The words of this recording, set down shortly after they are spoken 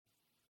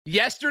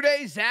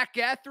Yesterday, Zach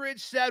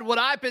Etheridge said what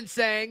I've been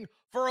saying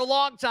for a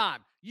long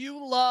time.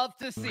 You love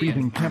to see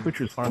Freezing it.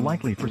 temperatures are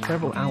likely for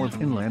several hours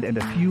inland and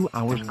a few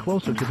hours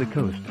closer to the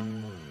coast.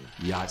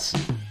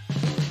 Yahtzee.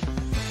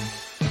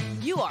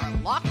 You are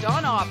Locked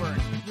On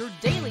Auburn, your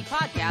daily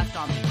podcast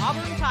on the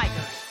Auburn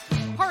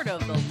Tigers. Part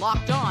of the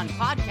Locked On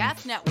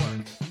Podcast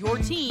Network, your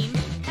team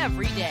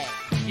every day.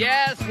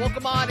 Yes,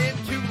 welcome on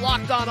into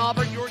Locked On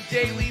Auburn, your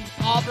daily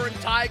Auburn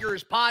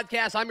Tigers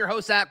podcast. I'm your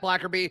host, Zach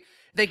Blackerby.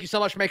 Thank you so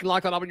much for making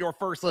Locked On Auburn your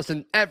first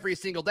listen every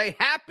single day.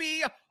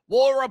 Happy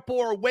War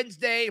Report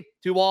Wednesday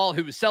to all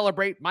who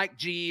celebrate. Mike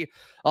G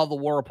of the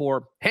War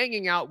Report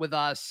hanging out with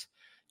us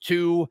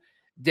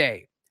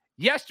today.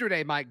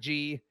 Yesterday, Mike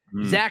G,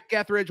 Zach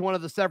Etheridge, one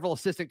of the several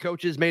assistant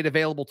coaches, made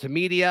available to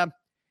media,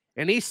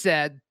 and he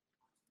said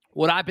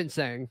what I've been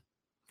saying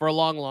for a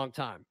long, long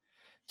time,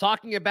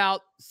 talking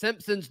about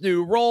Simpson's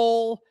new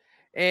role,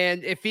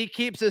 and if he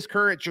keeps his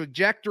current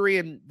trajectory,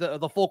 and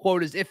the full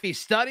quote is, if he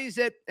studies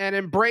it and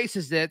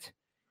embraces it,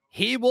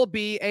 he will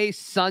be a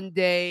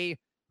Sunday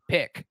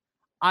pick.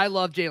 I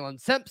love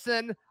Jalen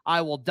Simpson.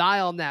 I will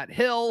die on that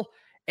hill.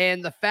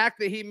 And the fact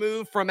that he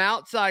moved from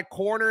outside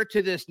corner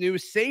to this new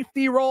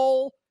safety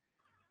role,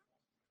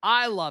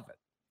 I love it.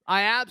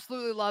 I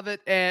absolutely love it.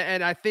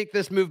 And I think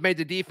this move made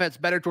the defense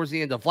better towards the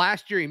end of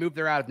last year. He moved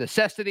there out of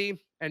necessity.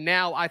 And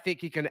now I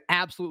think he can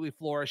absolutely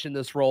flourish in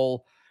this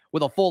role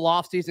with a full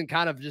offseason,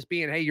 kind of just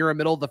being, hey, you're a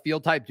middle of the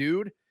field type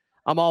dude.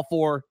 I'm all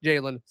for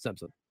Jalen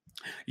Simpson.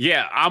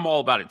 Yeah, I'm all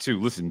about it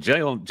too. Listen,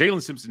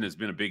 Jalen Simpson has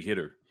been a big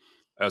hitter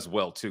as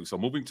well too. So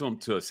moving him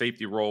to a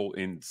safety role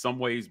in some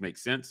ways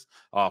makes sense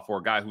for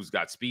a guy who's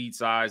got speed,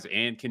 size,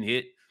 and can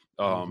hit.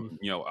 You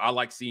know, I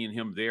like seeing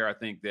him there. I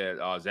think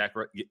that Zach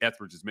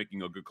Etheridge is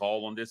making a good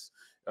call on this.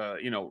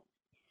 You know,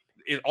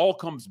 it all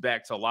comes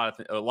back to a lot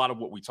of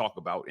what we talk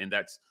about, and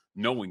that's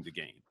knowing the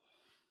game,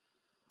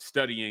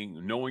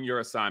 studying, knowing your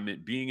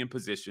assignment, being in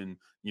position,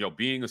 you know,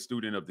 being a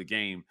student of the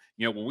game.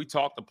 You know, when we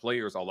talk to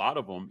players, a lot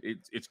of them,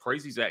 it's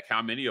crazy, Zach,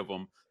 how many of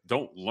them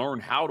don't learn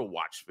how to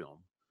watch film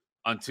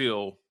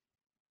until,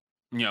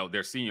 you know,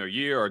 their senior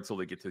year or until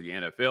they get to the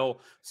NFL.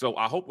 So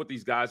I hope what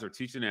these guys are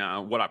teaching,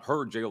 and what I've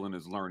heard Jalen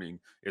is learning,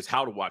 is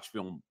how to watch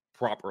film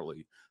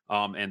properly.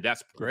 And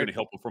that's going to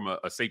help him from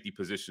a safety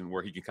position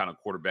where he can kind of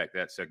quarterback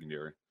that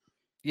secondary.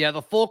 Yeah,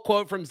 the full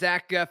quote from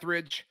Zach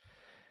Etheridge.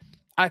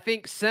 I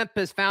think Simp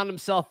has found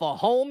himself a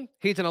home.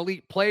 He's an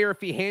elite player. If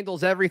he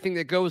handles everything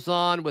that goes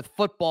on with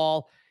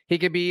football, he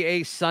could be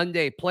a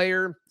Sunday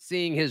player.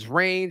 Seeing his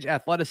range,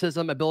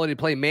 athleticism, ability to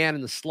play man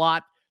in the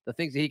slot, the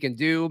things that he can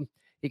do.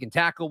 He can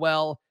tackle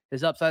well.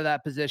 His upside of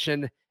that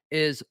position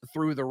is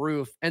through the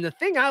roof. And the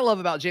thing I love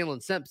about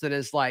Jalen Simpson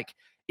is, like,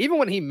 even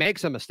when he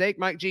makes a mistake,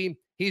 Mike G,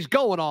 he's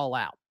going all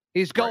out.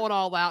 He's going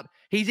all out.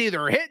 He's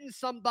either hitting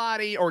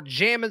somebody or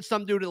jamming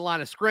some dude to the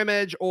line of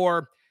scrimmage,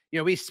 or, you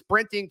know, he's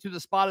sprinting to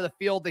the spot of the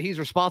field that he's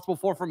responsible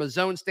for from a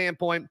zone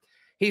standpoint.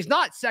 He's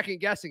not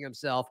second-guessing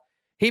himself.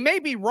 He may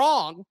be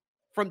wrong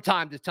from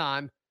time to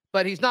time,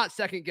 but he's not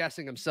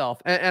second-guessing himself.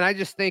 And I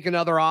just think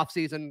another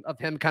offseason of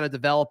him kind of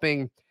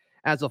developing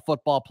as a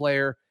football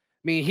player,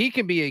 I mean, he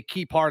can be a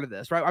key part of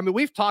this, right? I mean,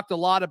 we've talked a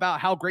lot about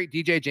how great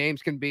DJ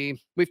James can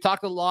be. We've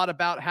talked a lot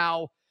about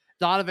how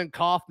Donovan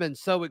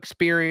Kaufman's so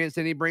experienced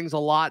and he brings a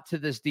lot to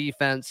this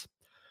defense.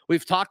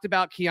 We've talked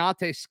about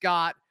Keontae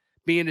Scott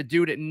being a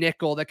dude at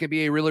nickel that could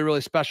be a really,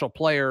 really special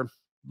player.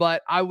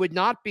 But I would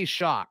not be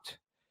shocked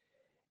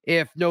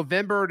if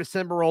November or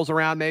December rolls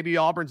around, maybe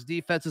Auburn's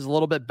defense is a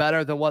little bit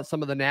better than what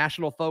some of the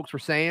national folks were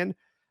saying.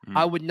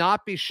 I would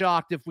not be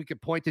shocked if we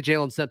could point to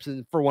Jalen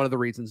Simpson for one of the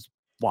reasons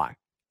why.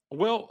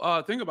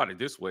 Well, think about it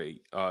this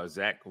way,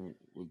 Zach.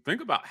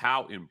 Think about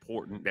how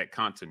important that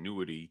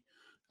continuity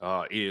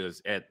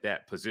is at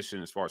that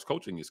position as far as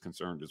coaching is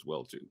concerned as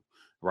well, too.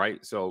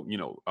 Right. So,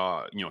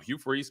 Hugh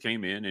Freeze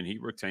came in and he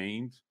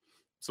retained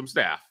some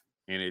staff,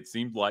 and it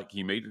seemed like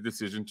he made the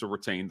decision to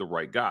retain the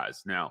right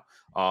guys. Now,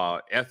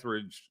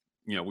 Etheridge,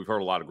 we've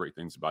heard a lot of great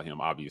things about him,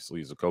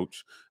 obviously, as a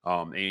coach.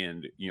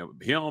 And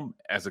him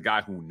as a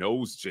guy who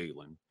knows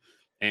Jalen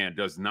and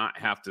does not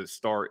have to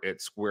start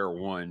at square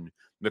one,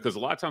 because a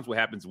lot of times what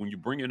happens when you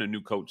bring in a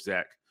new coach,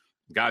 Zach,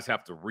 guys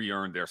have to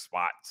re-earn their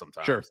spot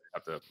sometimes. Sure.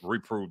 Have to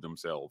reprove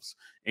themselves.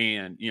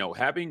 And,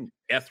 having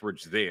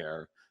Etheridge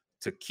there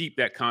to keep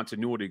that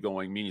continuity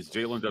going means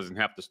Jalen doesn't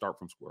have to start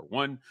from square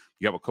one.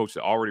 You have a coach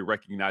that already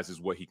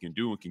recognizes what he can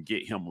do and can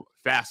get him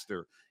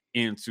faster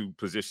into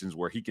positions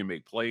where he can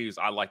make plays.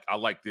 I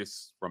like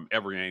this from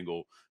every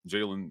angle.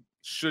 Jalen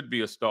should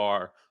be a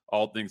star,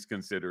 all things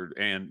considered.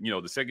 And,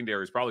 the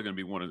secondary is probably going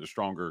to be one of the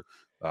stronger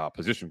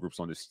position groups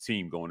on this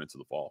team going into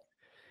the fall.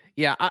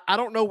 Yeah, I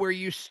don't know where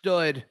you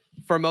stood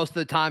for most of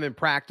the time in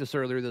practice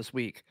earlier this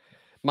week,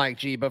 Mike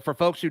G, but for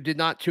folks who did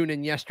not tune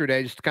in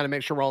yesterday, just to kind of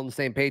make sure we're all on the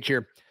same page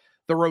here,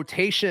 the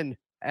rotation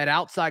at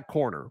outside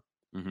corner,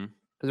 because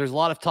there's a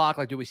lot of talk,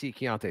 like, do we see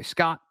Keontae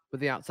Scott with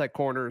the outside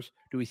corners?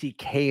 Do we see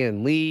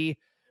Kayin Lee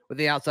with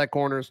the outside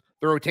corners?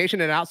 The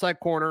rotation at outside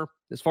corner,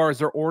 as far as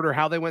their order,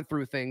 how they went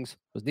through things,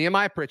 was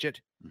Nehemiah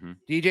Pritchett,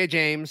 DJ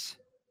James,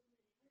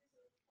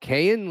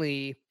 Kayin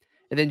Lee,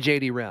 and then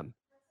JD Rim.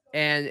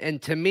 And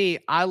to me,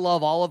 I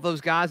love all of those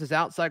guys as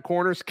outside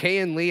corners. Kay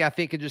and Lee, I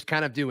think, can just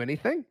kind of do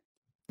anything.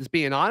 Just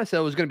being honest, so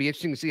it was going to be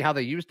interesting to see how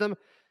they used them.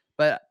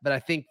 But I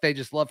think they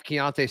just love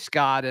Keontae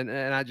Scott, and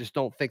I just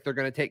don't think they're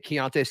going to take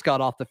Keontae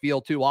Scott off the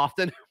field too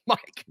often,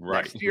 Mike.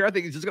 Right. Next year, I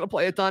think he's just going to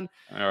play a ton.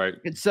 All right.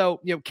 And so,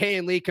 Kay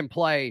and Lee can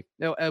play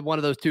at one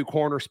of those two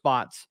corner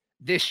spots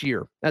this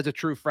year as a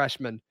true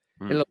freshman.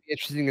 And it'll be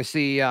interesting to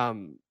see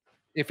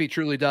if he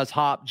truly does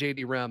hop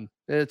JD Rim.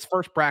 It's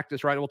first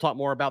practice, right? And we'll talk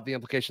more about the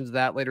implications of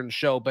that later in the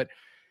show. But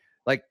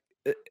like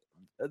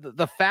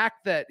the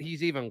fact that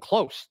he's even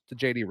close to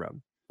JD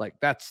Rim, like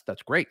that's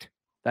great.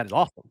 That is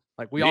awesome.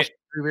 Like we all should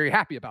be very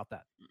happy about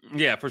that.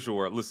 Yeah, for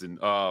sure. Listen,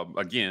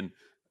 again,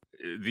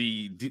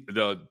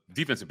 the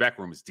defensive back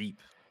room is deep.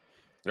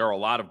 There are a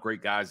lot of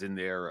great guys in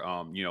there,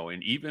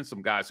 and even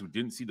some guys who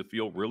didn't see the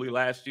field really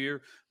last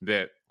year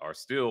that are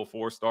still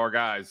 4-star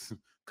guys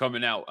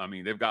coming out. I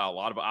mean, they've got a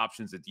lot of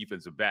options at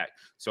defensive back.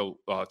 So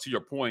to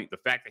your point, the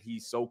fact that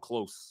he's so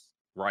close,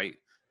 right,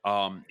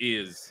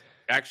 is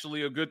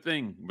actually a good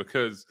thing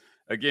because,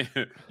 again,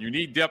 you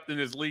need depth in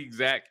this league,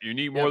 Zach. You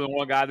need more than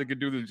one guy that can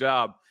do the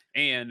job.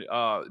 And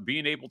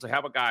being able to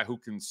have a guy who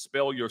can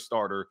spell your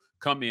starter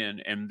come in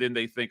and then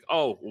they think,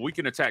 oh, well, we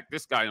can attack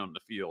this guy on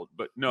the field.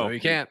 But no, you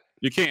can't.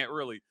 You can't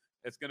really.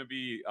 It's going to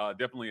be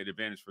definitely an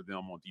advantage for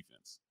them on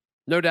defense.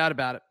 No doubt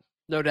about it.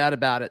 No doubt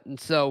about it. And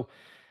so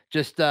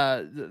just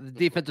the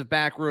defensive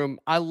back room,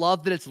 I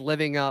love that it's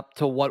living up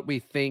to what we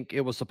think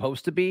it was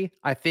supposed to be.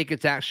 I think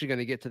it's actually going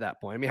to get to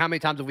that point. I mean, how many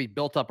times have we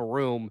built up a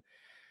room?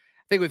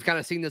 I think we've kind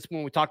of seen this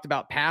when we talked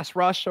about pass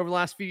rush over the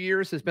last few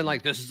years. It's been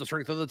like, this is the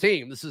strength of the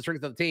team. This is the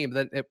strength of the team.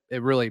 But then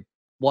it really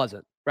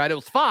wasn't, right? It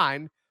was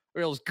fine,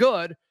 or it was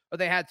good, or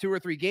they had 2 or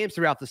 3 games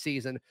throughout the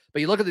season.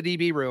 But you look at the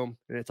DB room,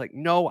 and it's like,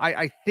 no,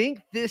 I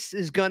think this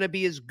is going to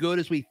be as good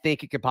as we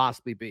think it could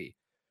possibly be,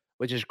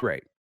 which is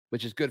great,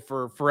 which is good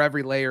for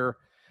every layer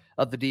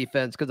of the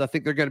defense because I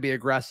think they're going to be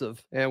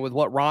aggressive. And with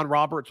what Ron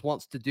Roberts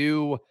wants to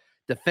do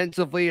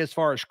defensively as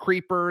far as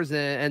creepers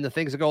and the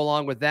things that go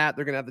along with that,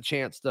 they're going to have the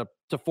chance to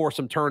force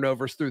some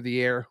turnovers through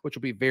the air, which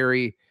will be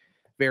very,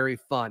 very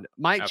fun.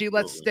 Mike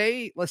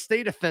Absolutely. G, let's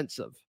stay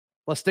defensive.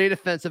 Let's stay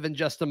defensive in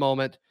just a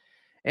moment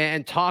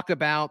and talk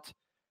about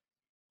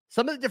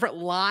some of the different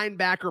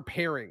linebacker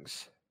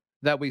pairings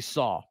that we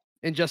saw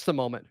in just a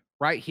moment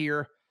right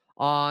here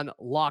on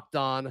Locked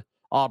On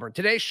Auburn.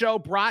 Today's show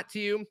brought to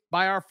you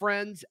by our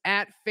friends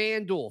at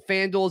FanDuel.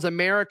 FanDuel is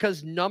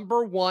America's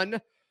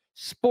 #1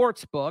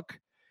 sports book.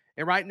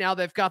 And right now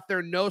they've got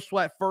their no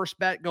sweat first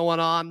bet going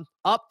on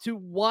up to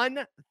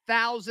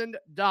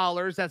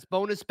 $1,000. That's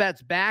bonus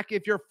bets back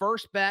if your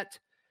first bet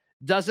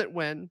doesn't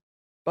win.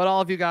 But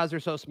all of you guys are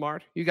so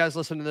smart. You guys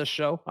listen to this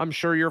show. I'm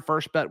sure your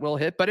first bet will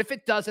hit. But if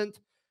it doesn't,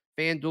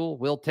 FanDuel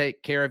will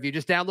take care of you.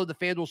 Just download the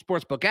FanDuel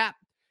Sportsbook app.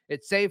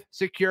 It's safe,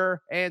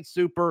 secure, and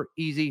super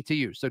easy to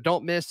use. So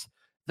don't miss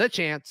the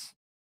chance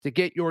to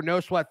get your no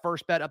sweat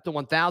first bet up to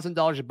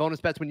 $1,000 in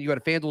bonus bets when you go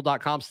to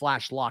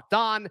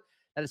FanDuel.com/lockedon.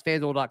 That is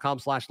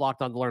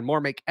FanDuel.com/lockedon to learn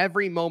more. Make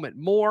every moment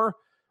more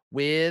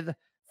with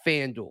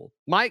FanDuel.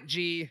 Mike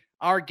G,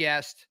 our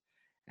guest,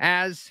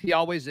 as he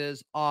always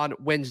is on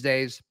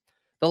Wednesdays.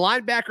 The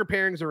linebacker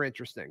pairings are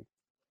interesting.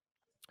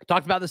 I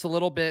talked about this a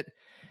little bit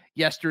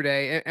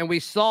yesterday, and we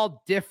saw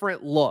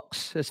different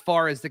looks as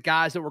far as the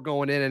guys that were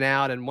going in and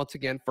out. And once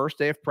again, first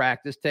day of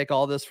practice, take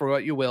all this for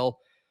what you will.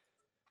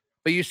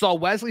 But you saw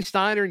Wesley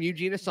Steiner and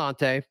Eugene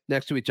Asante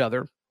next to each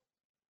other.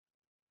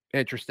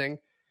 Interesting.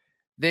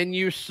 Then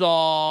you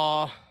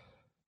saw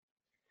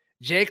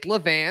Jake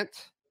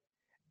Levant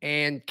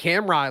and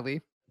Cam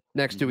Riley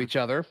next to each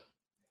other.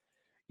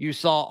 You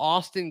saw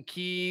Austin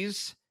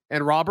Keys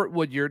and Robert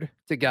Woodyard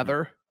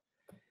together.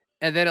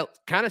 And then it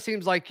kind of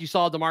seems like you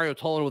saw Demario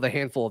Tolan with a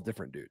handful of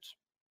different dudes.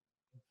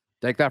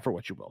 Take that for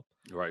what you will.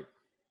 Right.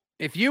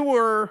 If you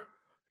were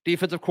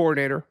defensive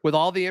coordinator with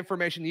all the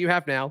information you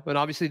have now, and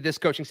obviously this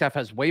coaching staff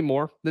has way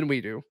more than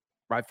we do,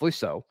 rightfully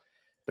so.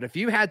 But if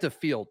you had to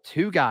field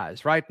 2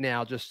 guys right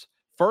now, just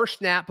first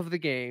snap of the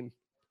game,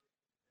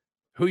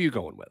 who you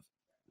going with?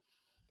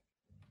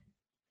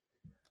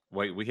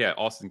 Wait, we had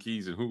Austin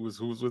Keys and who was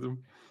with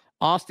him?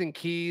 Austin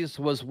Keys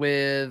was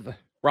with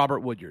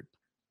Robert Woodyard.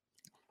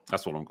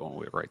 That's what I'm going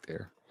with right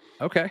there.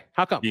 Okay.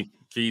 How come?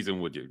 Keys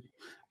and Woodyard.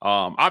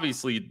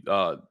 Obviously,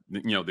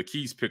 the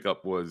Keys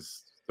pickup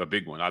was a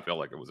big one. I felt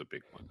like it was a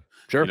big one.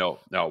 Sure.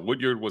 Now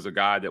Woodyard was a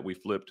guy that we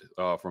flipped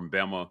from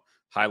Bama,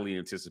 highly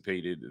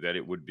anticipated that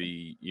it would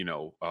be,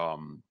 it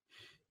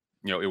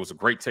was a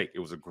great take. It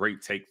was a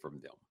great take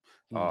from them.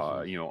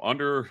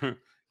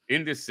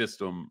 In this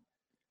system,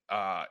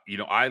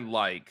 I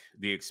like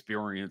the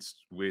experience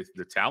with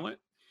the talent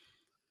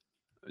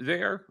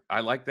there. I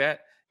like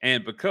that.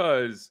 And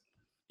because,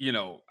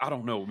 I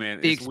don't know,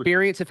 man. The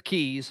experience of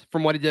Keys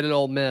from what he did at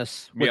Ole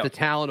Miss with the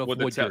talent of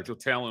Woodyard. The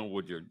talent of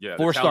Woodyard, yeah.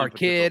 4-star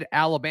kid,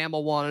 Alabama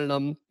wanted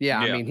him. Yeah,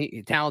 I mean,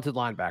 he talented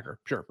linebacker.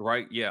 Sure.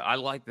 Right, yeah. I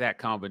like that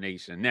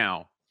combination.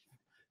 Now,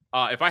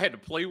 if I had to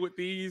play with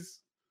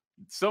these,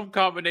 some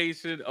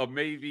combination of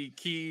maybe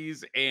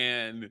Keys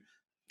and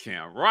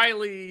Cam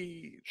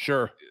Riley.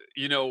 Sure.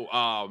 You know,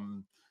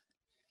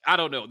 I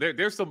don't know.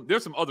 There's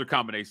some other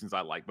combinations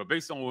I like, but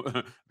based on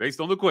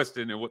the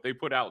question and what they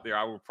put out there,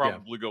 I would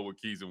probably go with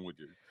Keys and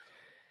Woodyard.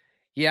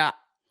 Yeah.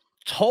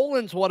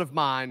 Tolan's one of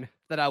mine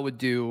that I would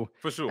do.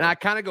 For sure. And I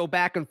kind of go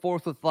back and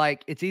forth with,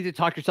 like, it's easy to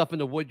talk yourself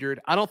into Woodyard.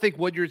 I don't think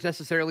Woodyard's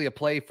necessarily a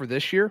play for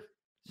this year.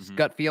 It's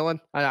gut feeling.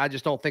 I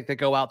just don't think they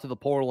go out to the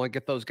portal and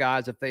get those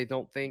guys if they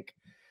don't think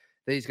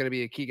that he's going to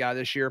be a key guy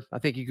this year. I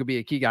think he could be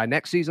a key guy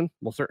next season.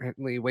 We'll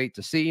certainly wait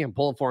to see and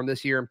pulling for him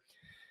this year.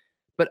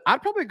 But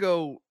I'd probably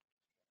go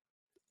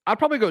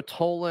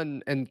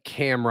Tolan and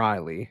Cam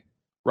Riley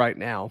right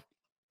now,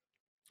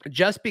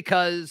 just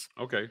because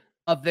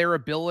of their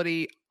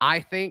ability, I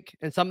think,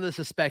 and some of this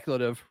is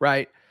speculative,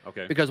 right?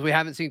 Okay. Because we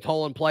haven't seen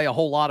Tolan play a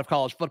whole lot of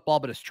college football,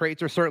 but his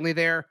traits are certainly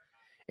there.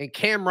 And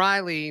Cam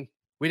Riley,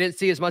 we didn't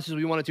see as much as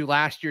we wanted to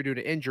last year due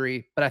to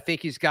injury, but I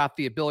think he's got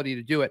the ability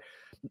to do it.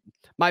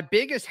 My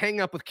biggest hang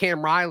up with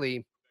Cam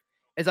Riley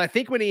is I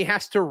think when he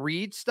has to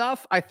read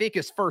stuff, I think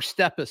his first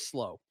step is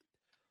slow.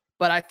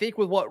 But I think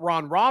with what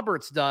Ron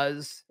Roberts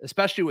does,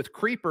 especially with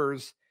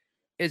creepers,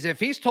 is if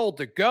he's told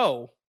to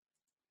go,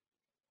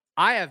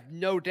 I have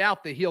no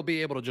doubt that he'll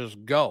be able to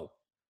just go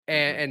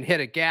and hit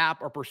a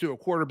gap or pursue a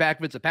quarterback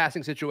if it's a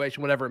passing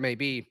situation, whatever it may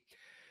be.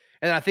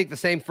 And I think the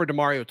same for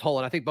Demario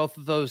Tolan. I think both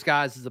of those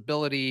guys'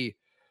 ability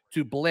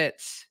to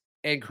blitz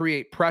and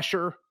create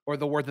pressure, or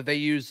the word that they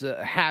use,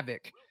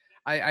 havoc.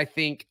 I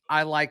think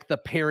I like the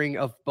pairing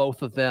of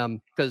both of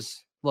them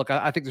because, look,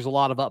 I think there's a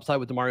lot of upside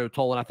with Demario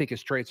Tolan. I think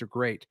his traits are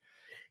great.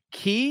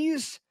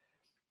 Keys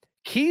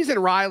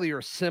and Riley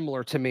are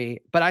similar to me,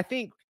 but I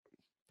think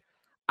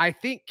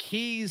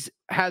Keys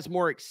has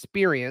more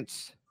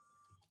experience.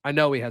 I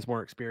know he has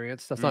more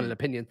experience. That's not an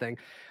opinion thing.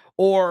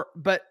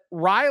 But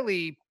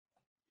Riley,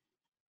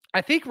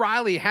 I think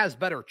Riley has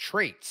better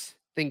traits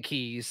than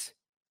Keys.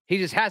 He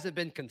just hasn't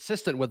been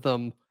consistent with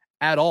them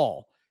at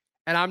all.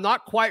 And I'm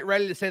not quite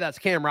ready to say that's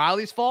Cam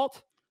Riley's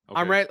fault. Okay.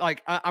 I'm ready.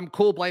 Like, I'm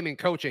cool blaming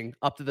coaching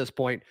up to this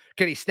point.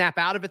 Can he snap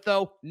out of it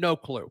though? No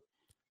clue.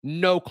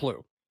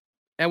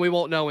 And we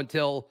won't know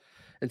until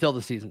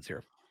the season's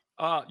here.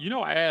 I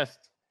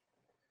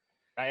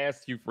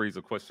asked Hugh Freeze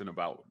a question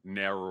about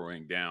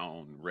narrowing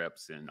down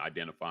reps and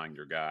identifying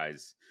your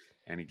guys,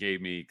 and he gave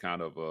me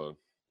kind of a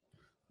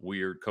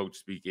weird coach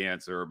speak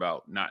answer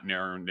about not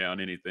narrowing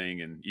down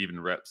anything and even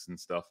reps and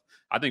stuff.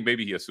 I think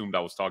maybe he assumed I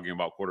was talking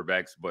about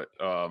quarterbacks, but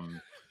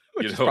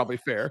which is probably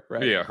fair,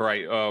 right? Yeah,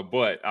 right.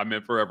 But I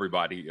meant for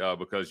everybody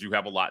because you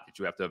have a lot that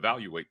you have to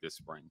evaluate this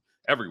spring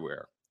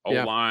everywhere.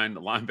 O-line,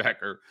 the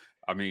linebacker.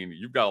 I mean,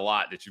 you've got a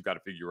lot that you've got to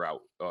figure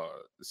out.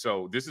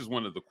 So this is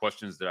one of the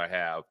questions that I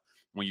have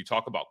when you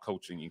talk about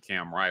coaching and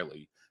Cam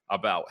Riley,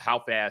 about how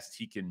fast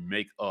he can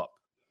make up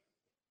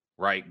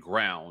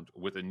ground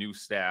with a new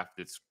staff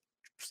that's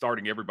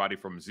starting everybody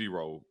from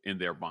zero in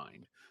their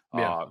mind.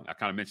 I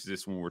kind of mentioned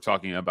this when we were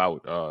talking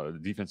about the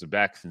defensive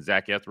backs and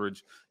Zach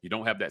Etheridge. You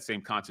don't have that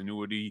same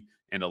continuity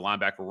in the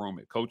linebacker room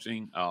at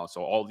coaching.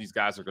 So all these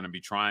guys are going to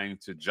be trying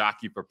to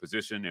jockey for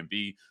position and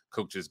be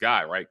coach's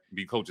guy, right?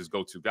 Be coach's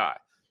go-to guy.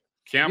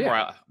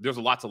 Riley, there's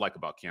a lot to like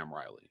about Cam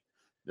Riley.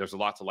 There's a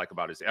lot to like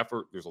about his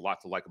effort. There's a lot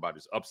to like about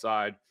his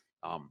upside.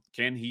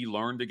 Can he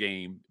learn the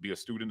game, be a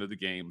student of the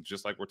game,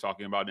 just like we're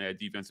talking about in that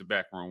defensive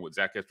back room, what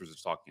Zach Etheridge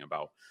is talking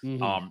about.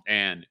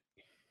 And,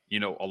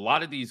 a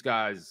lot of these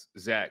guys,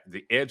 Zach,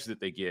 the edge that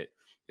they get,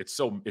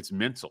 it's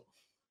mental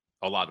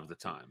a lot of the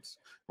times,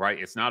 right?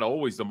 It's not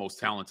always the most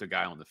talented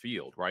guy on the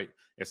field, right?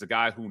 It's a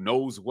guy who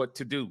knows what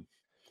to do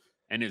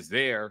and is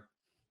there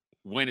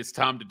when it's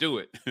time to do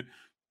it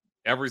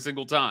every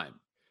single time.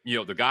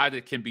 The guy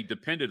that can be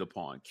depended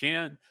upon.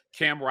 Can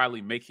Cam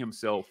Riley make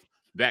himself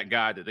that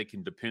guy that they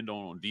can depend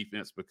on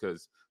defense?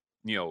 Because,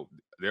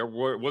 there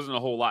wasn't a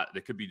whole lot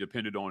that could be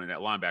depended on in that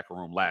linebacker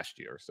room last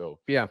year. So,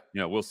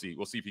 we'll see.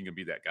 We'll see if he can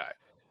be that guy.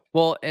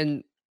 Well,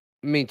 and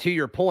I mean, to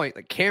your point,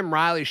 like, Cam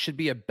Riley should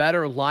be a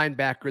better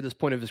linebacker at this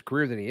point of his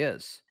career than he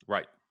is.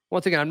 Right.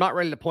 Once again, I'm not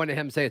ready to point at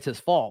him and say it's his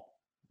fault.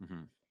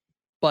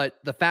 But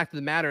the fact of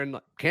the matter, and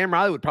Cam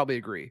Riley would probably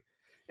agree.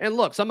 And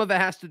look, some of it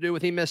has to do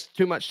with he missed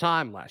too much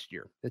time last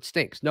year. It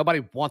stinks.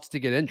 Nobody wants to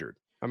get injured.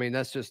 I mean,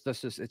 that's just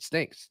it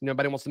stinks.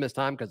 Nobody wants to miss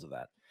time because of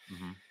that.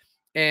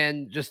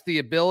 And just the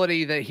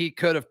ability that he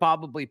could have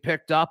probably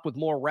picked up with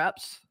more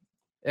reps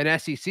in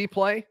SEC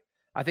play.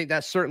 I think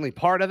that's certainly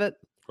part of it.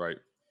 Right.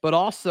 But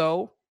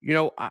also,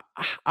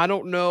 I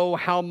don't know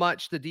how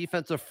much the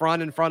defensive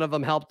front in front of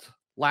him helped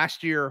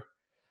last year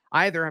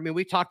either. I mean,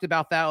 we talked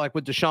about that like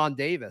with Deshaun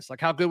Davis. Like,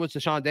 how good was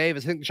Deshaun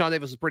Davis? I think Deshaun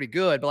Davis was pretty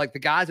good, but like the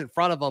guys in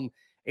front of him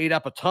ate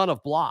up a ton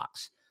of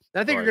blocks.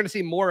 And I think you're going to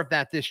see more of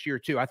that this year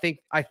too. I think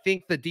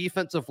the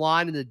defensive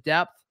line and the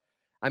depth,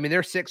 I mean,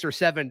 they're 6 or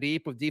 7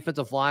 deep with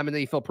defensive linemen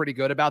that you feel pretty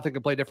good about. They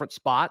can play different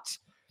spots.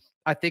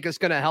 I think it's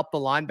going to help the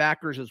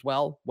linebackers as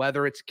well,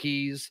 whether it's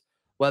Keys,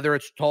 whether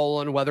it's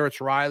Tolan, whether it's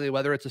Riley,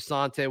 whether it's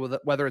Asante,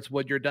 whether it's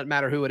Woodyard, doesn't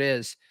matter who it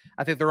is.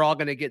 I think they're all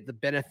going to get the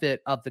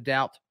benefit of the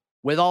doubt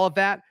with all of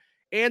that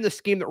and the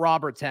scheme that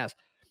Roberts has.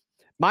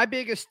 My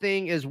biggest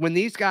thing is when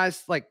these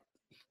guys, like,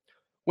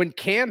 when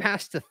Cam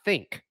has to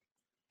think.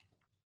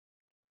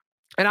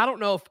 And I don't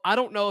know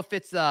if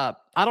it's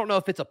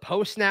a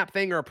post snap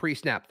thing or a pre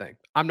snap thing.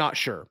 I'm not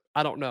sure.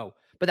 I don't know.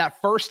 But that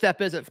first step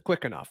isn't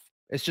quick enough.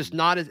 It's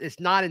not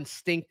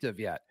instinctive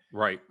yet.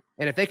 Right.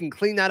 And if they can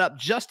clean that up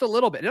just a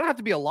little bit, it don't have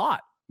to be a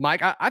lot,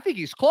 Mike. I think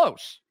he's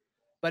close.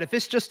 But if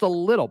it's just a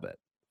little bit,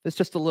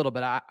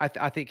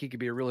 I think he could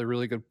be a really,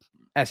 really good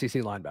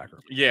SEC linebacker.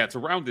 Yeah, to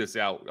round this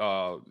out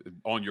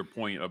on your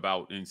point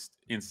about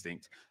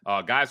instinct,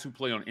 guys who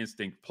play on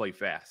instinct play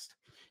fast.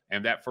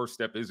 And that first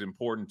step is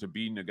important to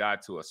beating a guy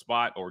to a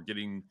spot or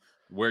getting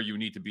where you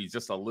need to be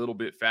just a little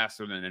bit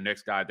faster than the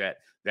next guy.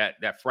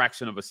 That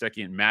fraction of a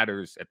second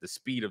matters at the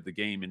speed of the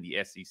game in the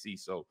SEC.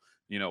 So,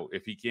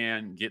 if he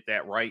can get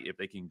that right, if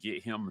they can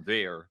get him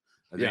there,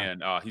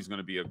 then he's going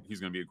to be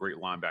a great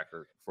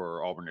linebacker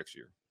for Auburn next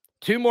year.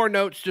 Two more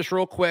notes, just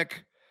real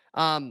quick.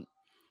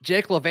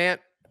 Jake Levant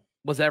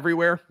was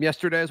everywhere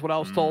yesterday, is what I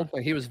was told.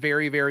 Like, he was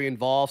very, very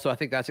involved. So I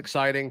think that's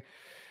exciting.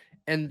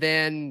 And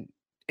then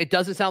it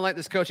doesn't sound like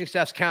this coaching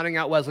staff's counting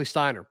out Wesley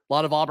Steiner. A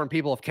lot of Auburn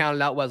people have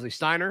counted out Wesley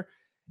Steiner,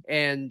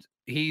 and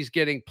he's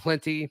getting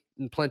plenty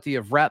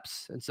of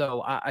reps. And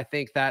so I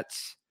think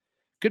that's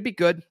could be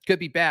good, could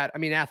be bad. I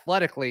mean,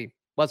 athletically,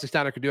 Wesley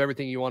Steiner could do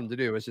everything you want him to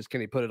do. It's just,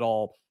 can he put it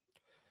all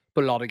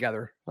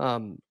together?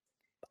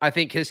 I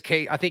think he's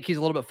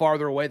a little bit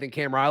farther away than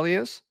Cam Riley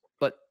is,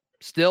 but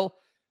still,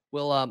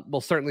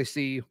 we'll certainly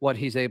see what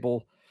he's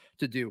able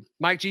to do.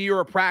 Mike G, you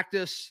were at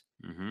practice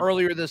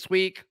earlier this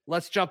week.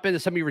 Let's jump into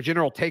some of your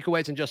general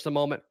takeaways in just a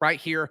moment, right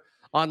here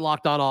on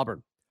Locked On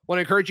Auburn. I want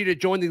to encourage you to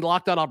join the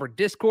Locked On Auburn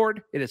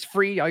Discord. It is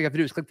free. All you have to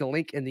do is click the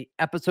link in the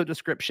episode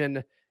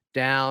description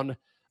down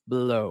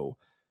below.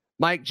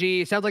 Mike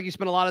G, it sounds like you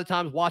spent a lot of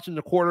time watching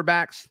the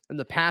quarterbacks and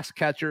the pass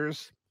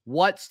catchers.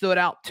 What stood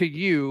out to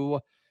you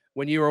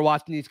when you were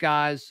watching these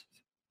guys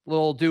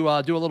do a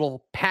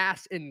little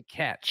pass and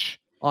catch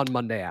on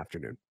Monday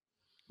afternoon?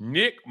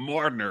 Nick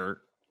Mardner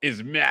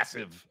is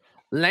massive.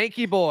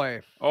 Lanky boy.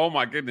 Oh,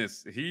 my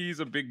goodness. He's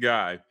a big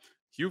guy.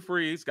 Hugh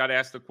Freeze got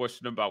asked a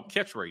question about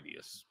catch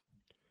radius.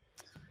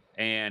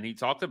 And he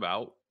talked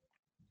about,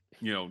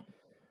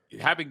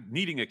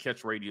 needing a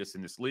catch radius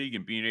in this league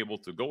and being able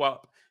to go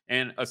up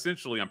and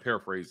essentially, I'm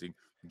paraphrasing,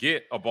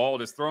 get a ball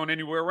that's thrown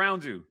anywhere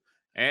around you.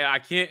 And I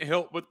can't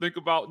help but think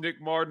about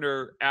Nick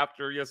Mardner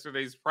after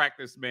yesterday's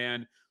practice,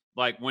 man.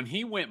 Like, when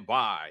he went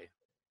by,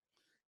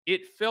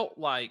 it felt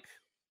like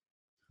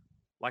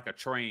a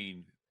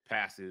train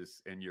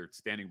passes and you're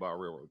standing by a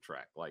railroad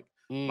track. Like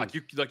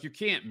you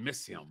can't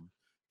miss him.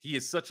 He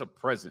is such a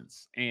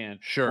presence. And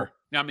sure.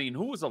 I mean,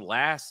 who was the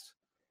last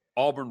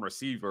Auburn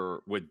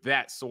receiver with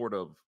that sort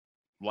of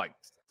like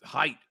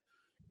height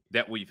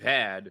that we've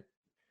had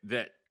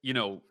that,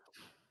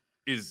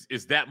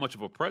 is that much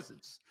of a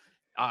presence?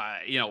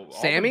 Sammy?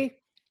 Auburn,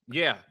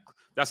 yeah.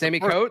 That's Sammy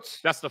Coates?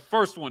 That's the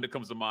first one that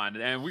comes to mind.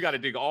 And we got to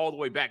dig all the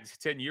way back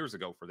 10 years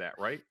ago for that,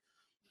 right?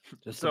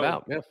 Just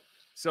about, yeah.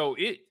 So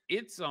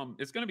it's going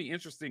to be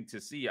interesting to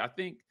see. I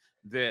think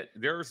that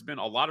there's been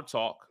a lot of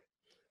talk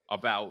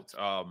about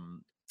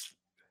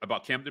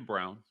Camden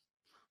Brown.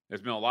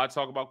 There's been a lot of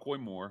talk about Coy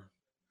Moore.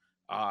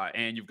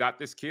 And you've got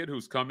this kid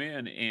who's come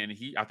in, and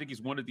I think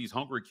he's one of these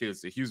hungry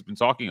kids that Hugh's been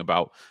talking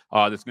about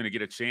that's going to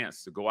get a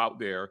chance to go out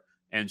there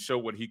and show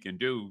what he can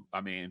do.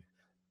 I mean,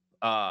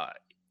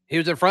 he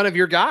was in front of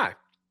your guy.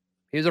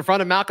 He was in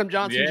front of Malcolm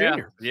Johnson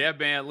Jr. Yeah,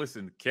 man.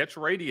 Listen, catch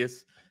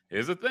radius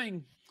is a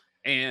thing.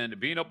 And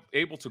being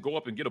able to go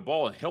up and get a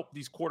ball and help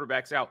these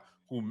quarterbacks out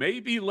who may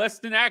be less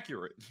than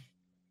accurate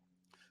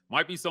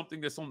might be something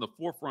that's on the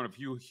forefront of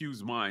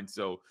Hugh's mind.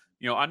 So,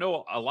 I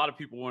know a lot of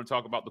people want to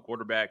talk about the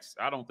quarterbacks.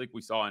 I don't think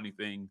we saw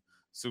anything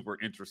super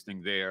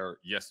interesting there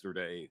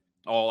yesterday.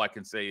 All I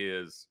can say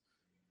is,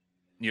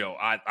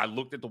 I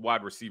looked at the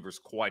wide receivers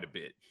quite a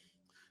bit,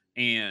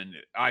 and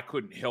I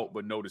couldn't help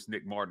but notice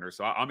Nick Mardner.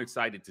 So I'm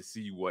excited to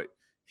see what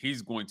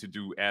he's going to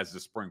do as the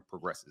spring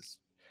progresses.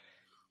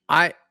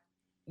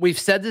 We've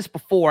said this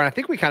before, and I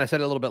think we kind of said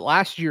it a little bit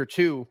last year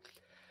too.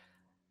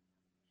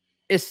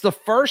 It's the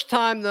first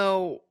time,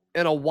 though,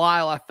 in a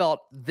while I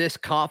felt this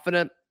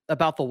confident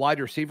about the wide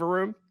receiver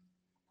room.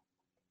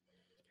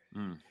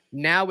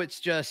 Now it's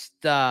just,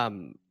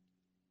 can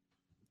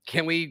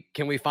we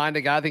find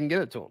a guy that can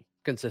get it to him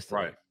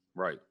consistently?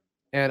 Right.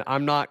 And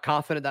I'm not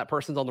confident that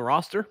person's on the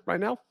roster right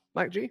now,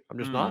 Mike G. I'm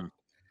just not.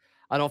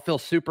 I don't feel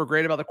super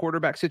great about the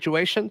quarterback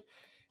situation.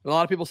 And a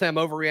lot of people say I'm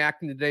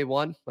overreacting to day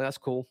one. Well, that's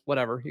cool.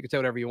 Whatever. You can say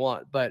whatever you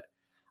want. But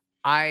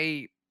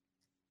I'm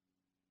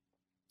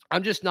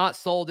just not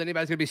sold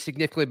anybody's going to be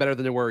significantly better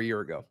than they were a year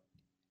ago.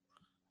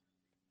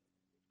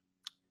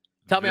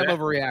 Tell me I'm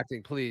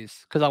overreacting,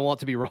 please, because I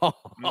want to be wrong.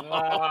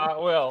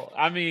 Well,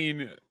 I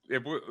mean,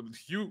 if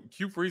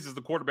Hugh Freeze is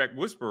the quarterback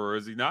whisperer,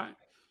 is he not?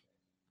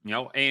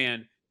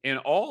 And in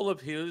all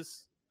of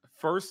his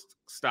first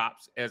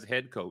stops as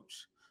head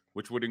coach,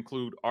 which would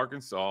include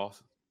Arkansas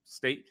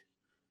State,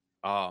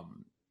 Ole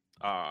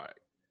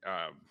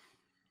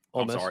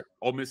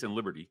Miss and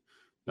Liberty.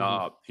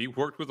 He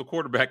worked with a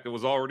quarterback that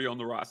was already on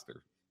the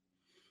roster.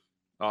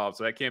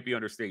 So that can't be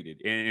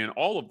understated. And in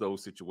all of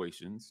those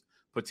situations,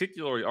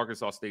 particularly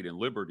Arkansas State and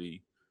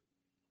Liberty,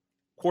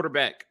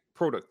 quarterback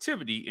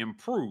productivity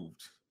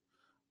improved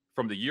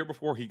from the year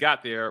before he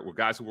got there with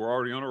guys who were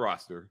already on the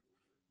roster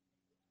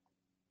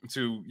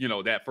to,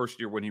 that first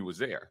year when he was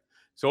there.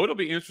 So it'll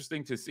be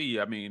interesting to see.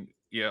 I mean,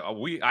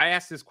 I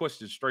asked this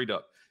question straight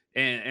up.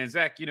 And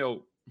Zach,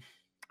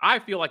 I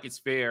feel like it's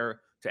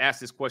fair to ask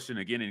this question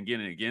again and again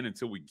and again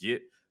until we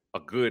get a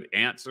good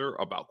answer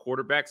about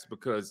quarterbacks,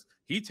 because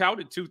he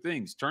touted two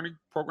things: turning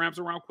programs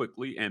around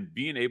quickly and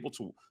being able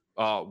to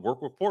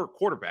work with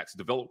quarterbacks,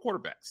 develop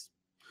quarterbacks.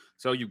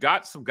 So you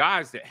got some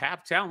guys that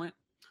have talent.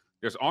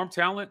 There's arm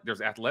talent.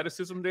 There's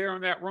athleticism there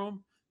in that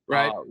room.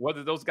 Right.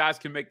 Whether those guys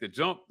can make the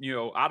jump,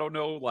 I don't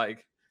know.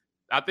 Like,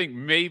 I think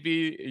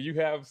maybe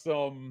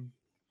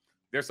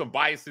there's some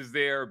biases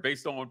there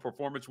based on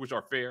performance, which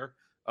are fair,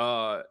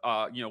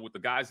 with the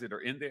guys that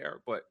are in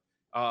there. But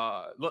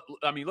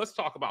let's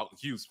talk about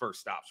Hugh's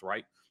first stops,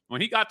 right? When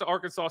he got to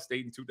Arkansas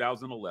State in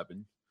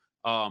 2011,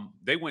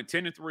 they went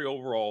 10-3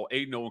 overall,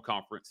 8-0 in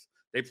conference.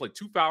 They played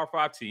 2 Power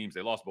 5 teams.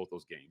 They lost both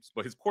those games.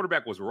 But his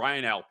quarterback was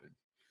Ryan Alpin.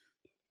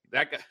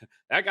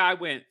 That guy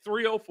went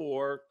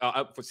 304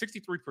 for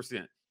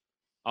 63%,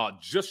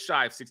 just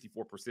shy of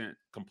 64%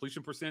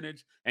 completion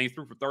percentage, and he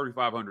threw for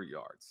 3,500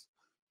 yards.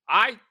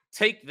 I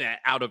take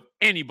that out of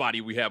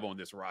anybody we have on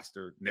this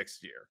roster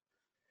next year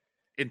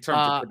in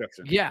terms of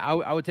production. Yeah,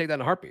 I would take that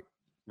in a heartbeat.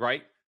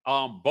 Right?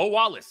 Bo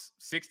Wallace,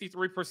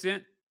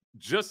 63%,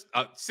 just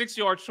 6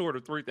 yards short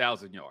of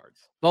 3,000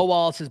 yards. Bo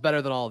Wallace is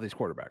better than all of these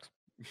quarterbacks.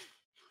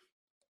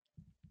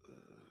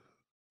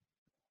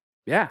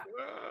 Yeah.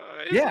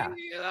 Yeah.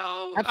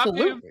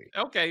 Absolutely. I mean,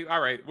 okay. All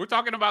right. We're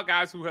talking about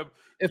guys who have.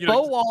 If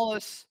Bo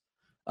Wallace,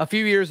 a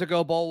few years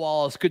ago, Bo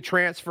Wallace could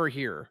transfer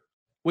here,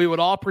 we would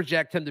all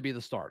project him to be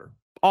the starter.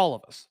 All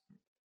of us.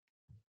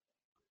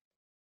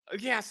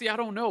 Yeah. See, I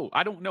don't know.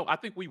 I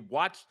think we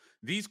watch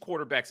these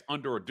quarterbacks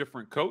under a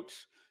different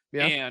coach.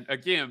 Yeah. And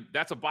again,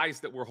 that's a bias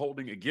that we're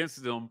holding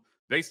against them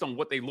based on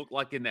what they look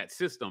like in that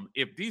system.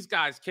 If these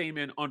guys came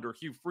in under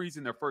Hugh Freeze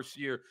in their first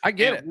year, I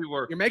get it.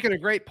 You're making a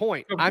great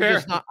point. I'm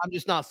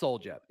just not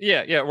sold yet.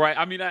 Yeah, right.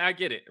 I mean, I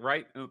get it,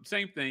 right?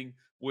 Same thing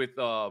with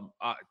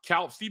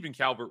Stephen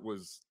Calvert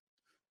was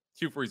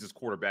Hugh Freeze's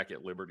quarterback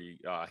at Liberty.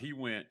 He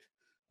went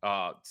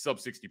sub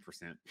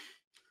 60%.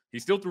 He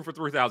still threw for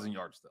 3,000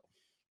 yards, though.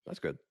 That's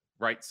good.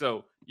 Right.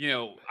 So,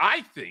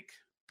 I think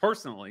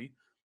personally,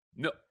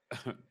 no,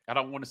 I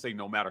don't want to say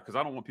no matter, because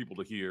I don't want people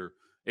to hear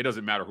it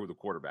doesn't matter who the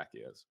quarterback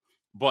is.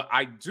 But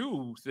I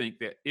do think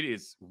that it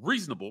is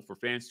reasonable for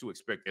fans to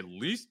expect at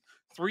least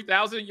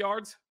 3,000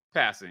 yards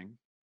passing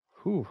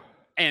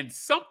and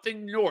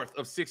something north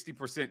of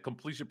 60%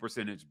 completion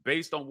percentage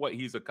based on what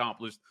he's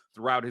accomplished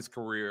throughout his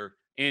career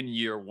in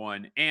year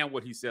one and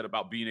what he said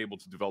about being able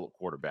to develop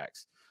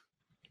quarterbacks.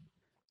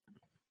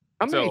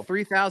 How many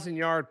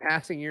 3,000-yard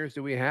passing years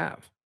do we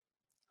have?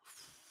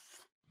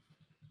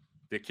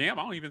 Did Cam?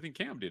 I don't even think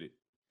Cam did it.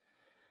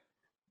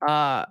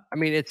 I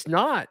mean, it's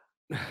not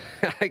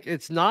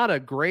a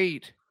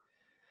great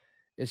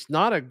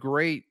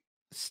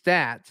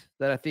stat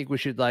that I think we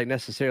should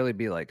necessarily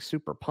be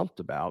super pumped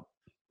about.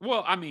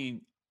 Well, I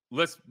mean,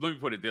 let me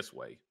put it this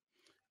way.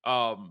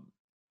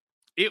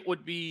 It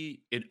would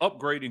be an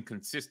upgrade in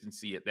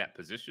consistency at that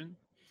position.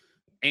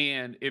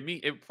 And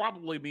it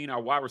probably mean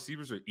our wide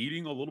receivers are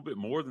eating a little bit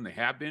more than they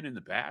have been in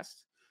the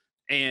past.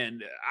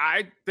 And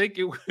I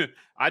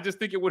just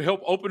think it would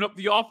help open up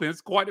the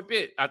offense quite a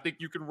bit. I think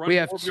you can run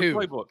more of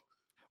your playbook.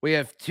 We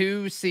have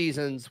 2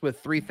 seasons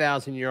with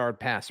 3,000-yard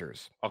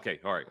passers. Okay,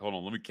 all right, hold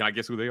on. Can I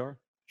guess who they are?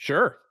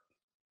 Sure.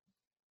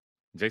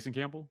 Jason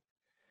Campbell?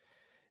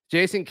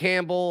 Jason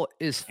Campbell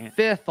is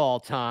 5th all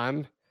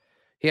time.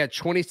 He had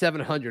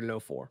 2,700 in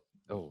 04.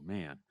 Oh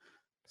man.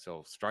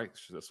 So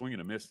swing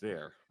and a miss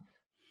there.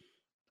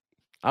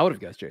 I would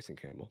have guessed Jason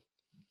Campbell.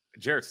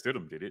 Jarrett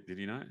Stidham did it, did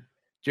he not?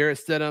 Jarrett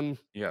Stidham.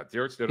 Yeah,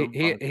 Jarrett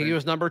Stidham. He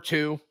was number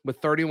 2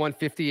 with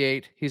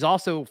 3,158. He's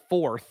also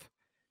 4th.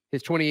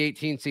 His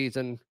 2018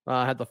 season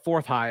had the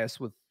 4th highest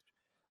with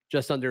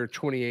just under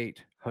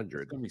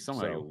 2,800. It's gonna be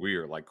somebody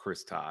weird like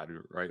Chris Todd,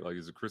 right? Like,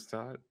 is it Chris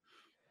Todd?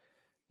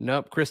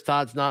 Nope, Chris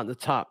Todd's not in the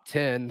top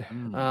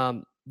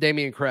 10.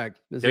 Damian Craig.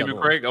 Damian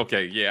Craig?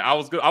 Okay, yeah. I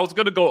was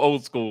gonna go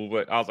old school,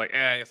 but I was like,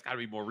 it's gotta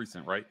be more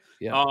recent, right?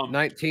 Yeah.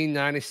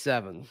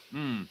 1997.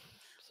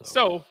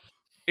 So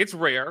it's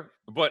rare,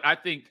 but I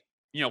think,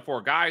 for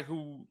a guy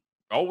who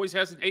always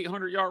has an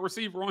 800-yard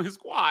receiver on his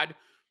squad,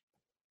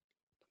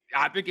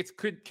 I think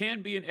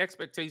can be an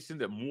expectation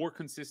that more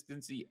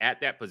consistency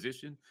at that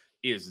position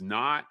is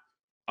not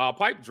a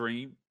pipe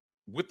dream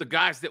with the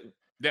guys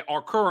that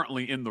are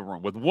currently in the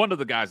room, with one of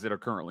the guys that are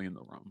currently in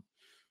the room.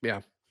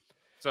 Yeah.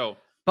 So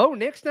Bo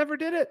Nix never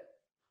did it.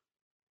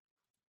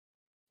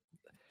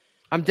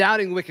 I'm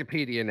doubting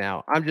Wikipedia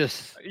now.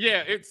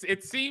 Yeah,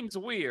 it seems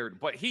weird,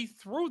 but he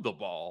threw the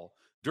ball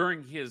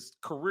during his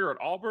career at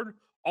Auburn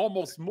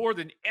almost more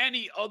than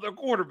any other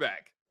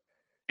quarterback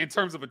in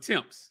terms of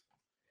attempts.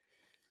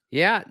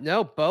 Yeah,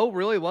 no, Bo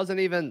really wasn't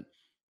even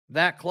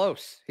That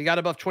close. He got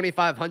above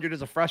 2,500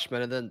 as a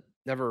freshman and then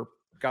never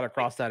got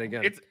across that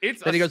again.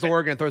 It's then he goes to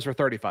Oregon and throws for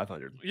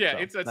 3,500. Yeah, So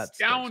it's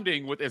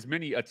astounding with as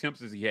many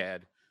attempts as he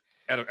had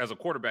as a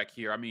quarterback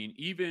here. I mean,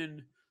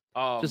 even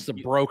just a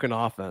broken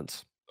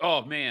offense.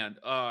 Oh man,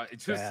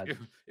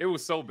 it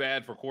was so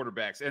bad for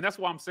quarterbacks, and that's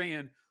why I'm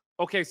saying,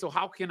 okay, so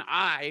how can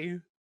I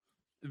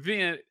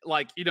then,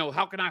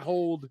 how can I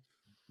hold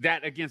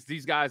that against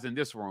these guys in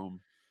this room,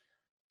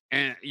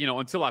 and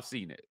until I've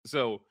seen it.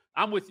 So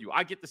I'm with you.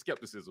 I get the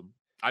skepticism.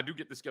 I do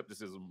get the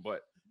skepticism,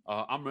 but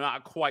I'm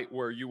not quite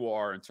where you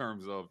are in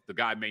terms of the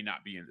guy may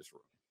not be in this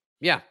room.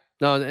 Yeah.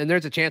 No, and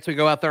there's a chance we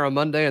go out there on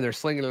Monday and they're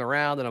slinging it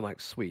around, and I'm like,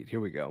 sweet,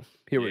 here we go.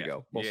 We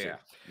go. We'll see.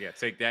 Yeah,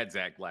 take that,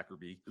 Zach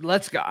Blackerby.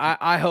 Let's go.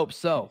 I hope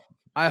so.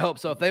 I hope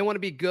so. If they want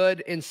to be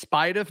good in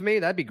spite of me,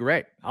 that'd be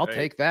great. I'll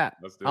take that.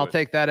 I'll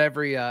take that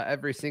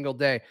every single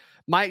day.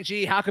 Mike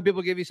G, how can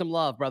people give you some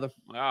love, brother?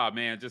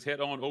 Man, just head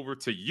on over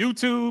to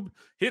YouTube,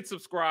 hit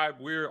subscribe.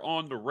 We're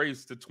on the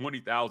race to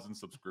 20,000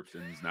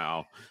 subscriptions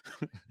now.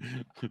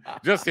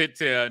 Just hit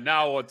 10,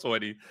 now on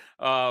 20.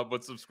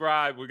 But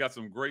subscribe. We got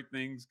some great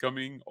things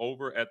coming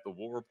over at the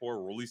War Report.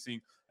 We're releasing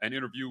an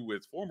interview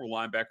with former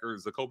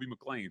linebacker Zakoby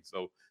McClain.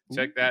 So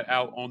check that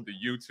out on the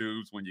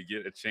YouTubes when you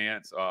get a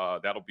chance.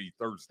 That'll be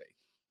Thursday.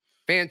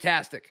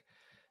 Fantastic.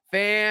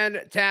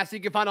 You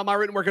can find all my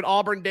written work at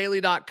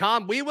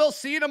auburndaily.com. We will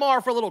see you tomorrow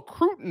for a little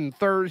Cruton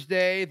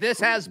Thursday. This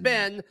has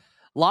been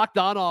Locked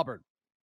On Auburn.